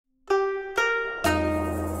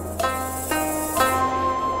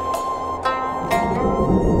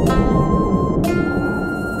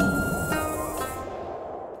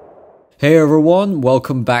Hey everyone,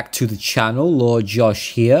 welcome back to the channel. Lord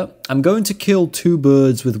Josh here. I'm going to kill two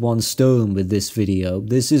birds with one stone with this video.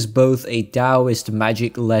 This is both a Taoist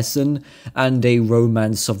Magick lesson and a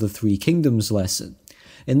Romance of the Three Kingdoms lesson.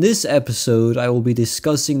 In this episode, I will be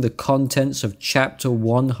discussing the contents of chapter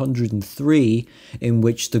 103, in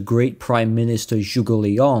which the great Prime Minister Zhuge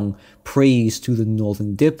Liang prays to the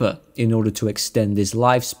Northern Dipper in order to extend his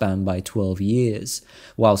lifespan by 12 years,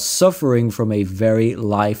 while suffering from a very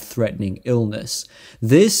life-threatening illness.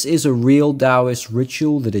 This is a real Taoist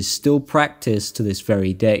ritual that is still practiced to this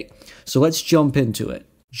very day. So let's jump into it.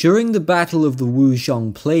 During the Battle of the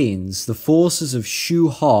Wujiang Plains, the forces of Shu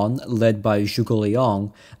Han, led by Zhuge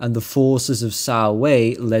Liang, and the forces of Cao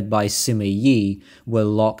Wei, led by Sima Yi, were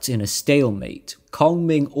locked in a stalemate. Kong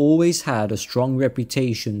Ming always had a strong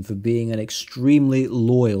reputation for being an extremely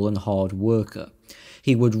loyal and hard worker.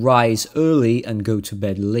 He would rise early and go to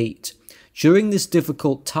bed late. During this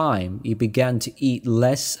difficult time, he began to eat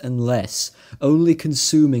less and less, only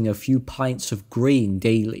consuming a few pints of grain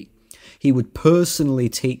daily. He would personally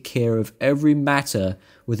take care of every matter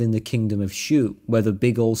within the kingdom of Shu. Whether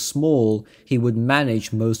big or small, he would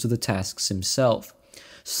manage most of the tasks himself.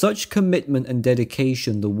 Such commitment and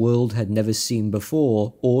dedication the world had never seen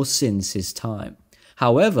before or since his time.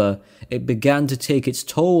 However, it began to take its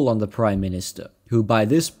toll on the Prime Minister, who by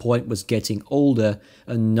this point was getting older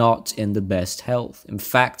and not in the best health. In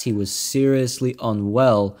fact, he was seriously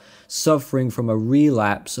unwell, suffering from a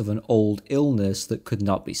relapse of an old illness that could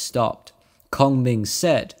not be stopped. Kong Ming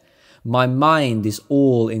said, "My mind is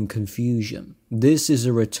all in confusion. This is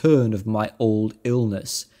a return of my old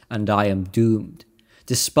illness, and I am doomed."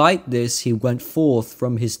 Despite this, he went forth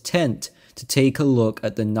from his tent to take a look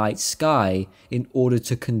at the night sky in order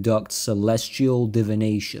to conduct celestial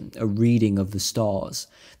divination, a reading of the stars.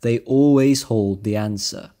 They always hold the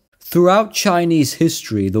answer. Throughout Chinese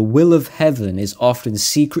history, the will of heaven is often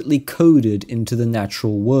secretly coded into the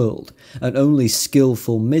natural world, and only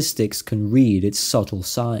skillful mystics can read its subtle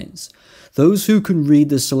signs. Those who can read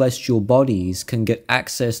the celestial bodies can get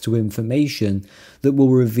access to information that will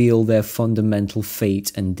reveal their fundamental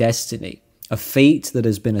fate and destiny, a fate that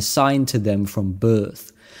has been assigned to them from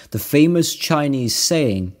birth. The famous Chinese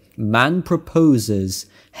saying, "Man proposes,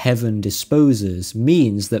 heaven disposes,"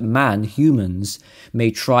 means that humans,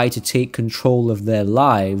 may try to take control of their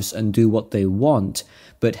lives and do what they want,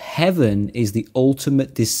 but heaven is the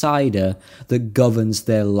ultimate decider that governs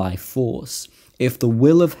their life force. If the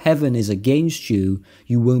will of heaven is against you,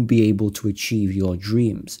 you won't be able to achieve your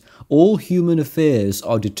dreams. All human affairs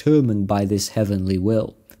are determined by this heavenly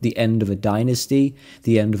will. The end of a dynasty,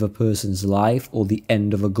 the end of a person's life, or the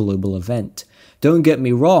end of a global event. Don't get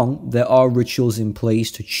me wrong, there are rituals in place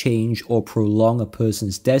to change or prolong a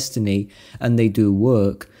person's destiny, and they do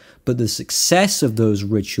work, but the success of those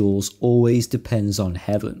rituals always depends on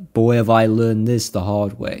heaven. Boy, have I learned this the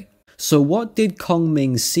hard way. So what did Kong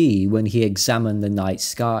Ming see when he examined the night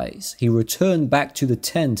skies? He returned back to the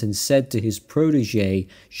tent and said to his protege,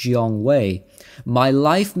 Jiang Wei, "My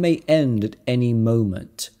life may end at any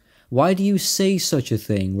moment." "Why do you say such a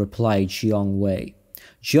thing?" replied Jiang Wei.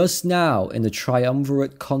 "Just now, in the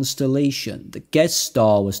triumvirate constellation, the guest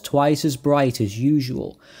star was twice as bright as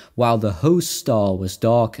usual, while the host star was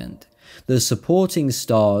darkened. The supporting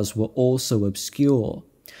stars were also obscure.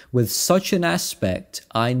 With such an aspect,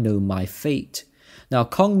 I know my fate." Now,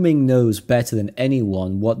 Kong Ming knows better than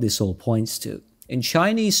anyone what this all points to. In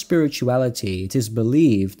Chinese spirituality, it is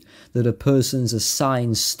believed that a person's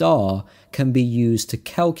assigned star can be used to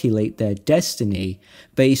calculate their destiny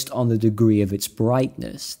based on the degree of its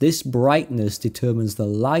brightness. This brightness determines the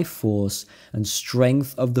life force and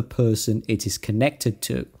strength of the person it is connected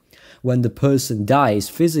to. When the person dies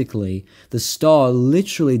physically, the star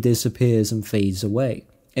literally disappears and fades away.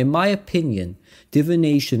 In my opinion,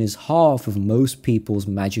 divination is half of most people's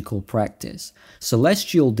magical practice.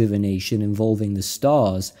 Celestial divination involving the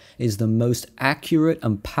stars is the most accurate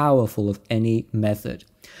and powerful of any method.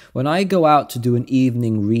 When I go out to do an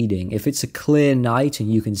evening reading, if it's a clear night and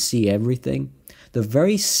you can see everything, the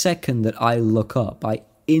very second that I look up, I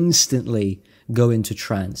instantly go into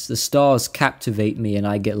trance. The stars captivate me and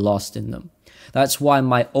I get lost in them. That's why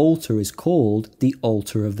my altar is called the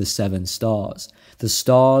Altar of the Seven Stars. The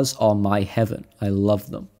stars are my heaven. I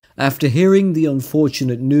love them. After hearing the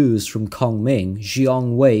unfortunate news from Kong Ming,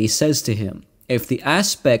 Jiang Wei says to him, "If the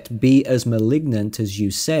aspect be as malignant as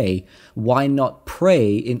you say, why not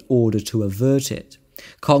pray in order to avert it?"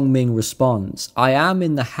 Kong Ming responds, "I am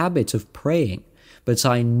in the habit of praying, but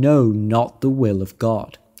I know not the will of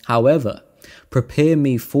God. However, prepare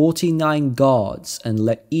me 49 guards and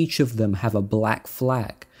let each of them have a black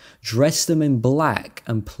flag. Dress them in black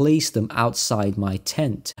and place them outside my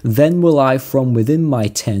tent. Then will I from within my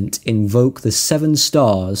tent invoke the 7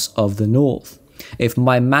 stars of the north. If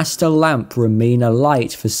my master lamp remain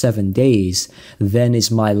alight for 7 days, then is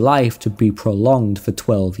my life to be prolonged for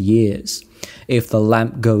 12 years. If the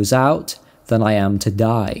lamp goes out, then I am to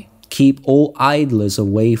die. Keep all idlers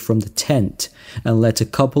away from the tent, and let a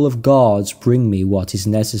couple of guards bring me what is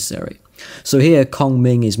necessary. So here Kong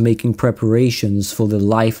Ming is making preparations for the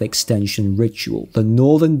life extension ritual. The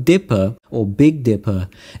Northern Dipper, or Big Dipper,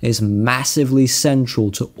 is massively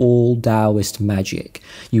central to all Taoist magic.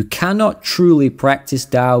 You cannot truly practice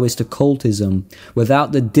Taoist occultism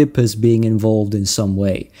without the Dippers being involved in some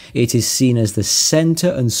way. It is seen as the center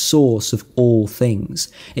and source of all things.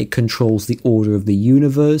 It controls the order of the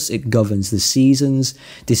universe, it governs the seasons,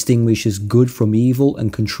 distinguishes good from evil,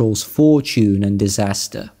 and controls fortune and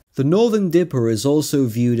disaster. The Northern Dipper is also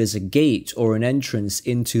viewed as a gate or an entrance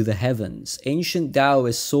into the heavens. Ancient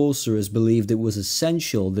Taoist sorcerers believed it was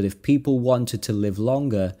essential that if people wanted to live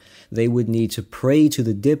longer, they would need to pray to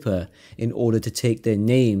the Dipper in order to take their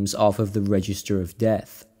names off of the register of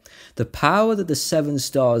death. The power that the 7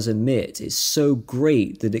 stars emit is so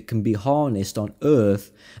great that it can be harnessed on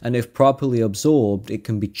Earth, and if properly absorbed, it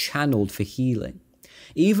can be channeled for healing.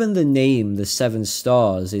 Even the name, the 7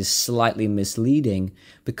 stars, is slightly misleading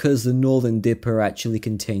because the Northern Dipper actually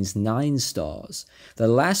contains 9 stars. The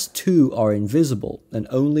last 2 are invisible and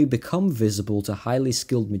only become visible to highly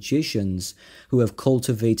skilled magicians who have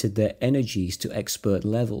cultivated their energies to expert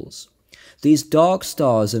levels. These dark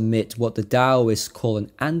stars emit what the Taoists call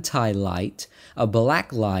an anti-light, a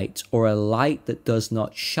black light, or a light that does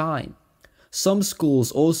not shine. Some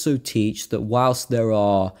schools also teach that whilst there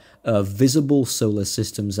are visible solar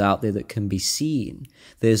systems out there that can be seen,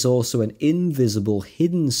 there's also an invisible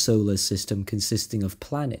hidden solar system consisting of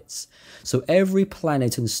planets. So every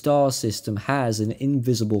planet and star system has an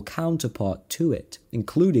invisible counterpart to it,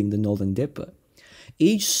 including the Northern Dipper.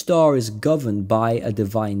 Each star is governed by a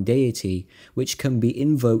divine deity, which can be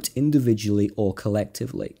invoked individually or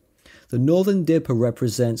collectively. The Northern Dipper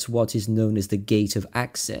represents what is known as the Gate of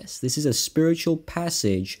Access. This is a spiritual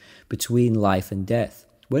passage between life and death.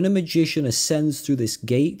 When a magician ascends through this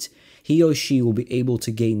gate, he or she will be able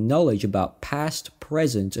to gain knowledge about past,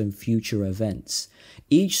 present, and future events.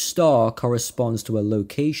 Each star corresponds to a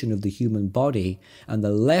location of the human body, and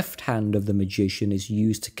the left hand of the magician is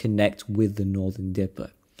used to connect with the Northern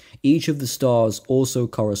Dipper. Each of the stars also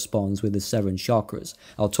corresponds with the 7 chakras.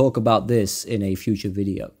 I'll talk about this in a future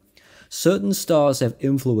video. Certain stars have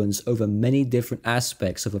influence over many different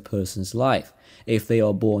aspects of a person's life. If they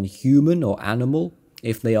are born human or animal,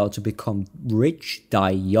 if they are to become rich, die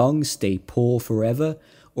young, stay poor forever,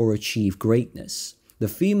 or achieve greatness. The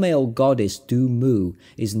female goddess Du Mu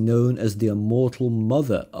is known as the immortal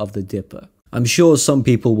mother of the Dipper. I'm sure some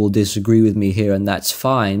people will disagree with me here, and that's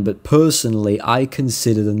fine, but personally I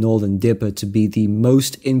consider the Northern Dipper to be the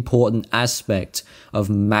most important aspect of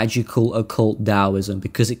magical occult Taoism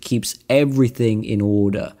because it keeps everything in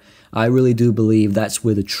order. I really do believe that's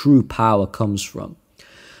where the true power comes from.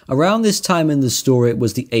 Around this time in the story, it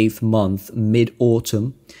was the 8th month,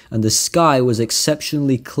 mid-autumn, and the sky was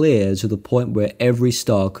exceptionally clear to the point where every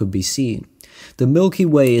star could be seen. The Milky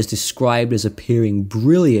Way is described as appearing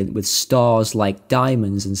brilliant with stars like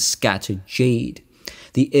diamonds and scattered jade.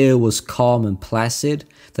 The air was calm and placid.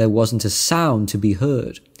 There wasn't a sound to be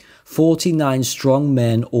heard. 49 strong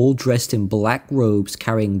men, all dressed in black robes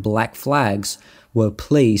carrying black flags, were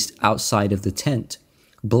placed outside of the tent.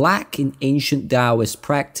 Black in ancient Taoist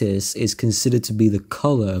practice is considered to be the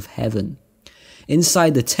color of heaven.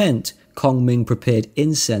 Inside the tent, Kong Ming prepared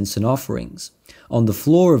incense and offerings. On the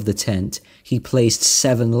floor of the tent, he placed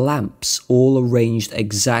 7 lamps, all arranged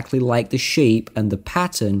exactly like the shape and the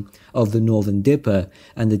pattern of the Northern Dipper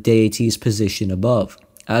and the deity's position above.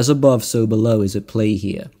 As above, so below is at play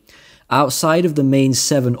here. Outside of the main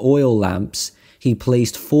 7 oil lamps, he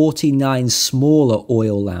placed 49 smaller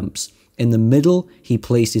oil lamps. In the middle, he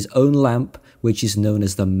placed his own lamp, which is known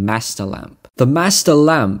as the Master Lamp. The Master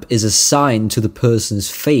Lamp is assigned to the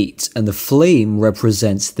person's fate, and the flame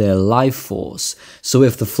represents their life force. So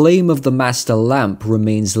if the flame of the Master Lamp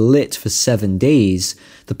remains lit for 7 days,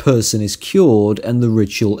 the person is cured and the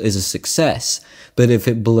ritual is a success. But if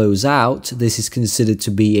it blows out, this is considered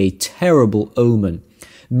to be a terrible omen,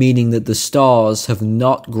 meaning that the stars have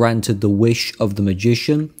not granted the wish of the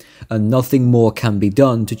magician, and nothing more can be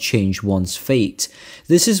done to change one's fate.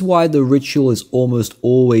 This is why the ritual is almost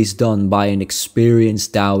always done by an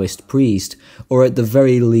experienced Taoist priest, or at the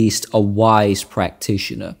very least a wise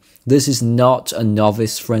practitioner. This is not a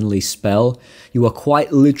novice-friendly spell. You are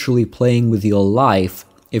quite literally playing with your life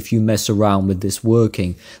if you mess around with this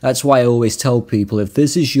working. That's why I always tell people, if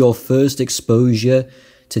this is your first exposure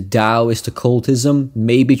to Taoist occultism,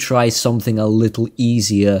 maybe try something a little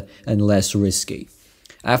easier and less risky.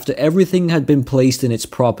 After everything had been placed in its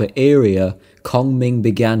proper area, Kongming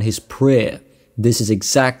began his prayer. This is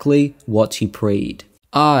exactly what he prayed.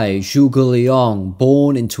 I, Zhuge Liang,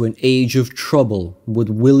 born into an age of trouble, would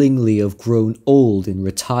willingly have grown old in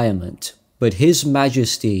retirement. But His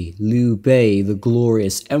Majesty Liu Bei, the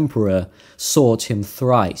glorious emperor, sought him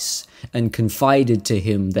thrice, and confided to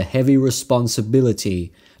him the heavy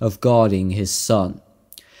responsibility of guarding his son.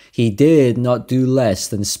 He dared not do less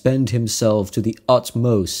than spend himself to the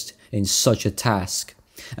utmost in such a task,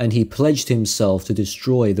 and he pledged himself to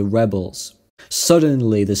destroy the rebels.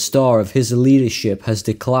 Suddenly the star of his leadership has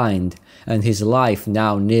declined, and his life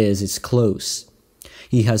now nears its close.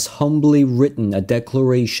 He has humbly written a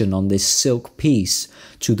declaration on this silk piece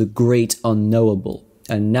to the great unknowable,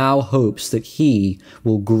 and now hopes that he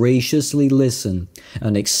will graciously listen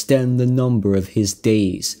and extend the number of his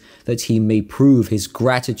days, that he may prove his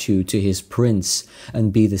gratitude to his prince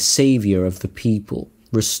and be the savior of the people,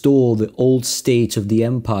 restore the old state of the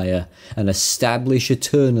empire, and establish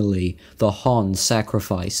eternally the Han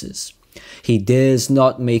sacrifices. He dares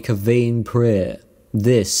not make a vain prayer.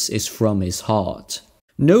 This is from his heart.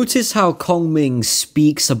 Notice how Kongming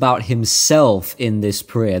speaks about himself in this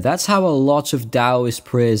prayer. That's how a lot of Taoist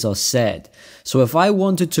prayers are said. So if I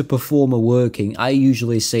wanted to perform a working, I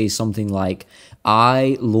usually say something like,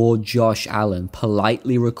 I, Lord Josh Allen,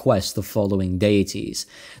 politely request the following deities.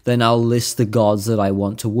 Then I'll list the gods that I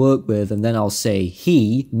want to work with, and then I'll say,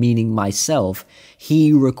 he, meaning myself,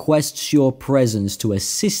 he requests your presence to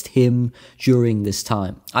assist him during this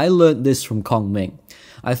time. I learnt this from Kongming.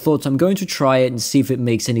 I thought I'm going to try it and see if it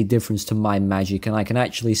makes any difference to my magic, and I can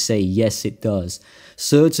actually say yes, it does.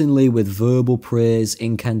 Certainly with verbal prayers,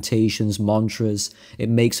 incantations, mantras, it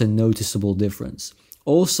makes a noticeable difference.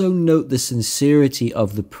 Also note the sincerity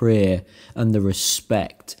of the prayer and the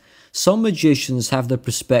respect. Some magicians have the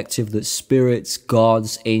perspective that spirits,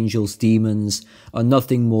 gods, angels, demons are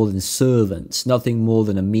nothing more than servants, nothing more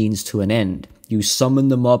than a means to an end. You summon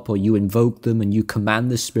them up or you invoke them and you command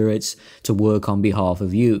the spirits to work on behalf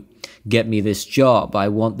of you. Get me this job. I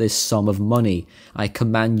want this sum of money. I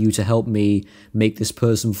command you to help me make this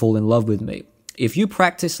person fall in love with me. If you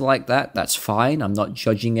practice like that, that's fine. I'm not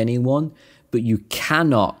judging anyone. But you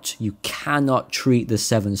cannot treat the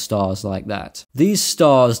 7 stars like that. These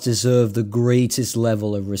stars deserve the greatest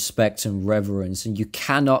level of respect and reverence, and you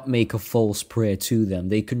cannot make a false prayer to them.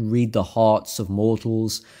 They can read the hearts of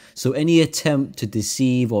mortals, so any attempt to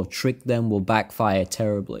deceive or trick them will backfire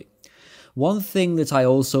terribly. One thing that I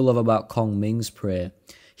also love about Kongming's prayer,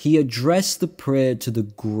 he addressed the prayer to the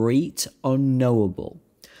great unknowable.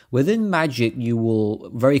 Within magic, you will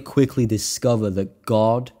very quickly discover that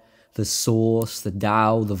God, the source, the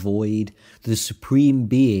Tao, the void, the supreme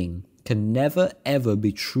being can never ever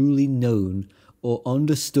be truly known or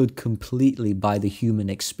understood completely by the human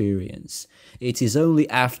experience. It is only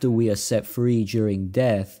after we are set free during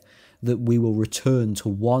death that we will return to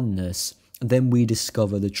oneness, and then we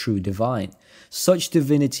discover the true divine. Such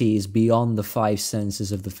divinity is beyond the 5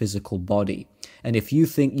 senses of the physical body. And if you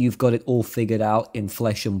think you've got it all figured out in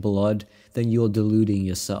flesh and blood, then you're deluding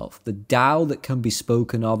yourself. The Tao that can be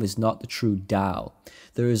spoken of is not the true Tao.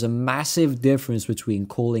 There is a massive difference between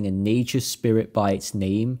calling a nature spirit by its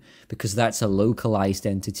name, because that's a localized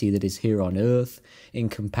entity that is here on Earth, in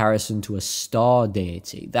comparison to a star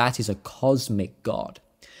deity. That is a cosmic god.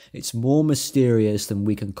 It's more mysterious than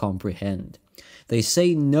we can comprehend. They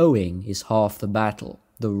say knowing is half the battle.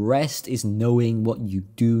 The rest is knowing what you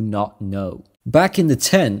do not know. Back in the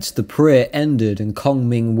tent, the prayer ended and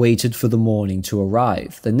Kongming waited for the morning to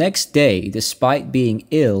arrive. The next day, despite being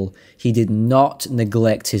ill, he did not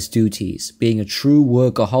neglect his duties. Being a true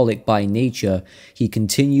workaholic by nature, he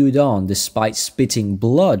continued on despite spitting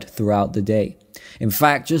blood throughout the day. In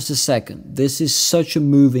fact, just a second, this is such a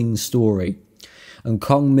moving story, and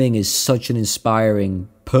Kongming is such an inspiring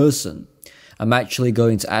person. I'm actually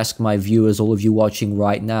going to ask my viewers, all of you watching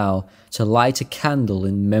right now, to light a candle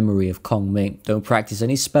in memory of Kongming. Don't practice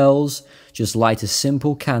any spells, just light a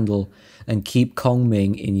simple candle and keep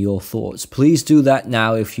Kongming in your thoughts. Please do that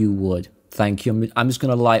now if you would. Thank you. I'm just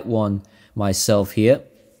going to light one myself here.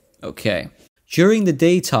 Okay. During the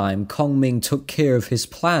daytime, Kongming took care of his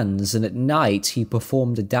plans, and at night he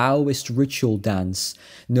performed a Taoist ritual dance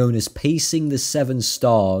known as pacing the 7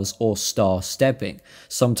 stars or star stepping,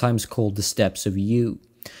 sometimes called the steps of Yu.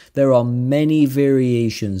 There are many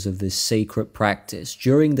variations of this sacred practice.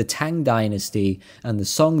 During the Tang Dynasty and the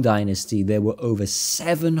Song Dynasty, there were over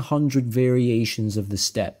 700 variations of the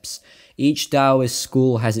steps. Each Taoist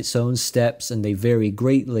school has its own steps and they vary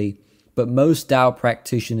greatly, but most Tao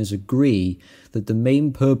practitioners agree that the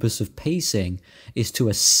main purpose of pacing is to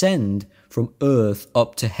ascend from earth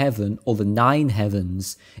up to heaven or the 9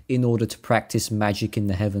 heavens in order to practice magic in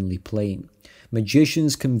the heavenly plane.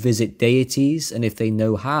 Magicians can visit deities, and if they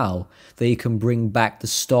know how, they can bring back the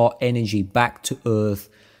star energy back to earth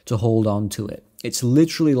to hold on to it. It's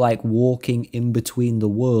literally like walking in between the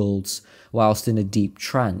worlds whilst in a deep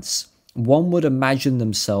trance. One would imagine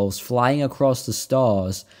themselves flying across the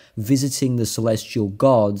stars, visiting the celestial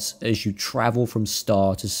gods as you travel from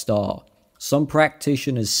star to star. Some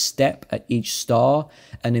practitioners step at each star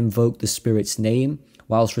and invoke the spirit's name,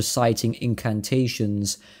 whilst reciting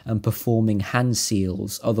incantations and performing hand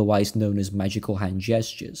seals, otherwise known as magical hand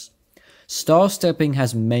gestures. Star stepping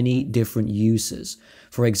has many different uses.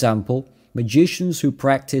 For example, magicians who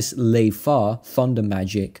practice Lei Fa, thunder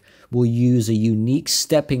magic, will use a unique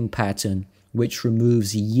stepping pattern which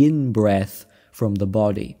removes yin breath from the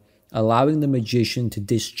body, allowing the magician to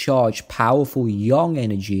discharge powerful yang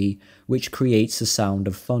energy which creates the sound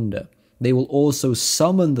of thunder. They will also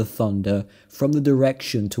summon the thunder from the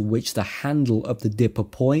direction to which the handle of the dipper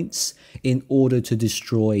points in order to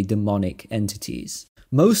destroy demonic entities.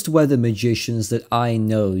 Most weather magicians that I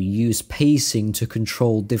know use pacing to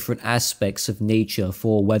control different aspects of nature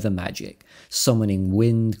for weather magic, summoning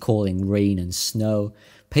wind, calling rain and snow.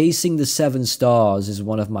 Pacing the 7 stars is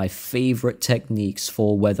one of my favorite techniques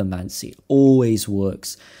for weathermancy. It always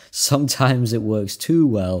works. Sometimes it works too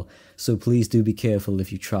well, so please do be careful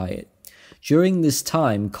if you try it. During this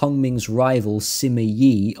time, Kongming's rival Sima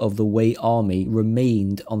Yi of the Wei army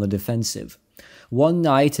remained on the defensive. One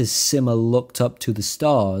night as Sima looked up to the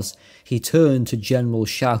stars, he turned to General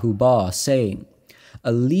Shahubar saying,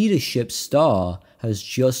 "A leadership star has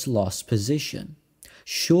just lost position.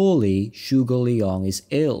 Surely Zhuge Liang is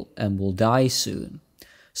ill and will die soon."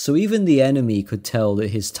 So even the enemy could tell that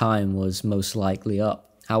his time was most likely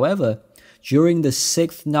up. However, during the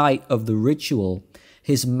 6th night of the ritual,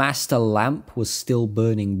 his master lamp was still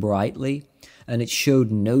burning brightly, and it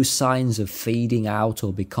showed no signs of fading out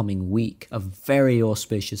or becoming weak, a very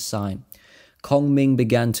auspicious sign. Kongming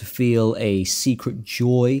began to feel a secret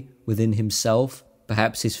joy within himself.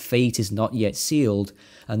 Perhaps his fate is not yet sealed,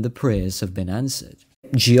 and the prayers have been answered.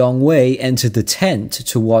 Jiang Wei entered the tent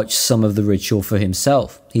to watch some of the ritual for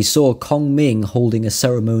himself. He saw Kongming holding a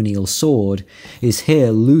ceremonial sword, his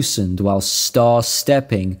hair loosened while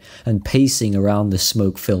star-stepping and pacing around the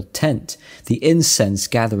smoke-filled tent, the incense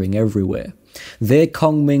gathering everywhere. There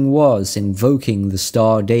Kongming was, invoking the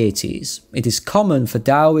star deities. It is common for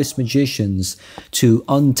Taoist magicians to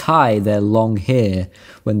untie their long hair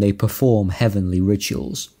when they perform heavenly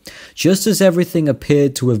rituals. Just as everything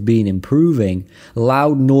appeared to have been improving,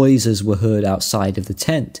 loud noises were heard outside of the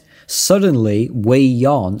tent. Suddenly, Wei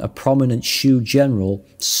Yan, a prominent Shu general,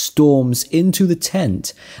 storms into the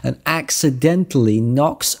tent and accidentally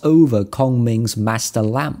knocks over Kongming's master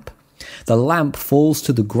lamp. The lamp falls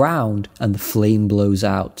to the ground and the flame blows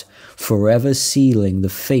out, forever sealing the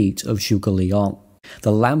fate of Zhuge Liang.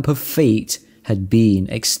 The lamp of fate had been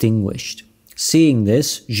extinguished. Seeing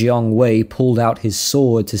this, Jiang Wei pulled out his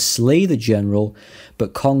sword to slay the general,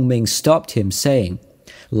 but Kongming stopped him, saying,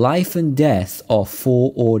 "Life and death are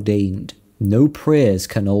foreordained. No prayers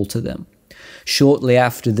can alter them." Shortly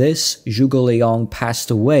after this, Zhuge Liang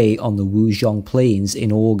passed away on the Wuzhong Plains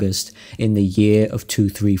in August in the year of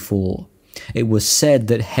 234. It was said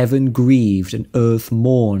that heaven grieved and earth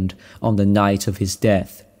mourned on the night of his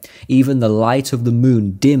death. Even the light of the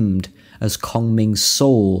moon dimmed as Kongming's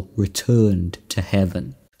soul returned to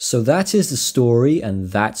heaven. So that is the story,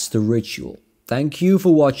 and that's the ritual. Thank you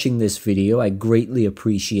for watching this video, I greatly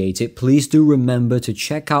appreciate it. Please do remember to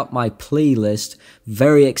check out my playlist,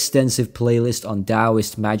 very extensive playlist on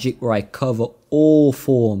Taoist Magick, where I cover all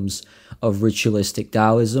forms of ritualistic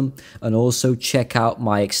Taoism, and also check out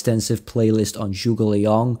my extensive playlist on Zhuge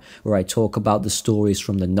Liang, where I talk about the stories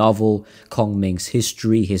from the novel, Kongming's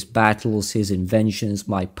history, his battles, his inventions,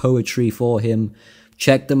 my poetry for him.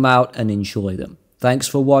 Check them out and enjoy them. Thanks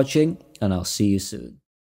for watching, and I'll see you soon.